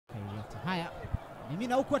Mimi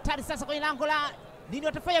na huko hatari sasa kwenye lango la nini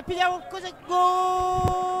watafanya pia koze go.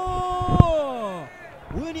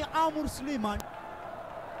 Huyu ni Amur Suleiman.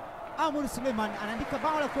 Amur Suleiman anaandika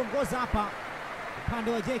bao la kuongoza hapa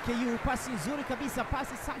upande wa JKU. Pasi nzuri kabisa,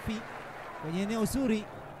 pasi safi kwenye eneo zuri.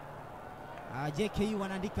 JKU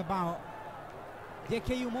anaandika bao.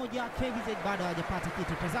 JKU moja, KVZ bado hajapata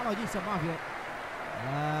kitu. Tazama jinsi ambavyo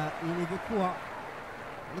ilivyokuwa.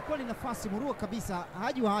 Ilikuwa ni nafasi murua kabisa.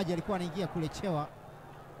 Haji wa Haji alikuwa anaingia kule Chewa.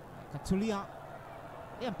 Katulia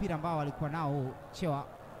ya mpira ambao alikuwa nao Chewa.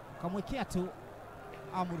 Kamwekea tu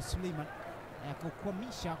Amur Suleiman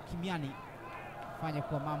kukwamisha kimiani. Fanya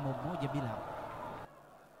kwa mambo moja bila.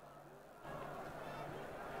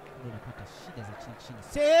 Ndio napata shida za chini chini.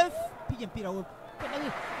 Safe, piga mpira huo.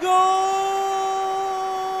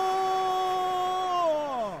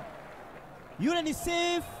 Goal! Yule ni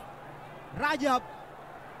safe. Rajab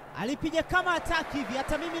alipiga kama ataki hivi,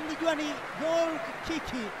 hata mimi nilijua ni goal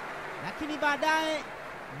kiki, lakini baadaye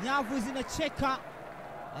nyavu zinacheka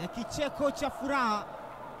kicheko cha furaha.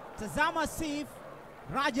 Tazama safe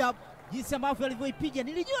Rajab jinsi ambavyo alivyoipiga,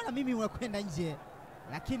 nilijua na mimi unakwenda nje,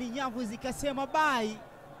 lakini nyavu zikasema bye.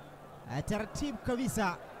 Taratibu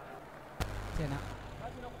kabisa tena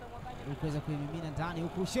kuweza kuimimina ndani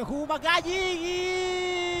huku. Shehu Magaji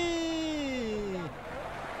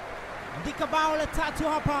andika bao la tatu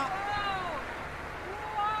hapa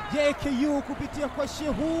JKU kupitia kwa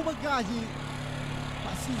Shehu Magaji.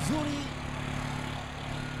 Pasi nzuri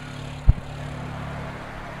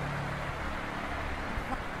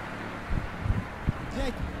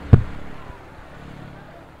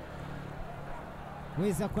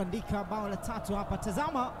weza kuandika bao la tatu hapa.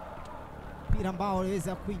 Tazama mpira ambao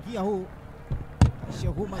aliweza kuingia huu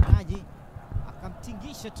Shehu Magaji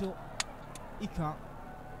akamtingisha tu ikafanya